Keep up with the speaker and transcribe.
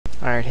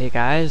Alright, hey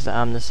guys,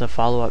 this is a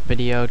follow-up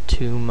video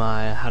to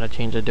my how to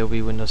change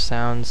Adobe Windows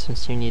Sound.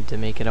 Since you need to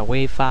make it a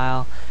WAV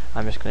file,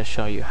 I'm just going to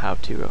show you how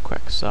to real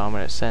quick. So I'm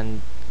going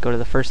to go to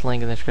the first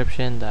link in the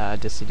description, the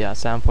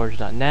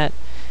audacity.soundforge.net,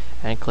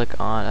 and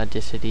click on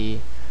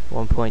Audacity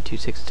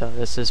 1.26.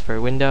 This is for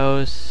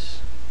Windows.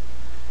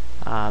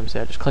 So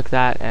just click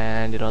that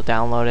and it'll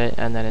download it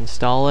and then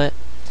install it.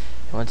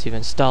 And once you've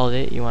installed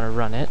it, you want to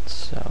run it.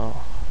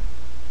 So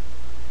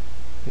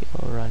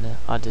we'll run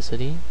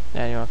Audacity,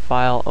 and you want to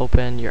file,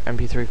 open your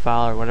MP3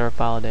 file or whatever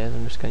file it is.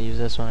 I'm just going to use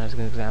this one as an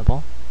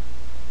example,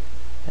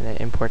 and it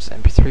imports the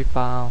MP3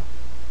 file.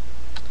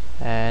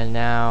 And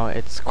now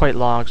it's quite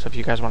long, so if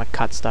you guys want to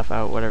cut stuff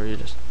out, whatever, you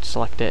just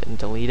select it and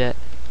delete it.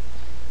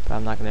 But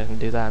I'm not going to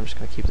do that. I'm just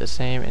going to keep it the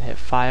same and hit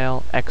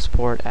File,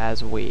 Export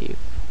as WAV.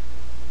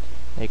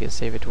 And you can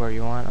save it to where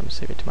you want. I'm going to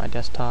save it to my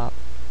desktop.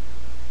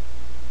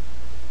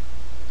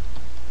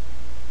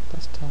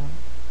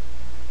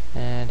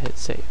 And hit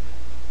Save.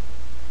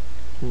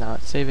 Now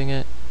it's saving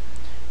it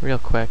real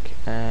quick,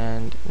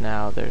 and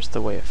now there's the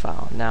WAV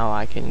file. Now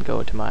I can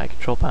go to my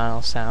control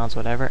panel, sounds,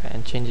 whatever,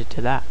 and change it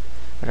to that.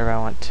 Whatever I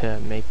want to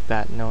make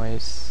that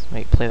noise,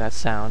 play that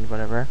sound,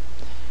 whatever.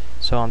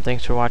 So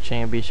thanks for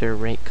watching, and be sure to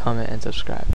rate, comment, and subscribe.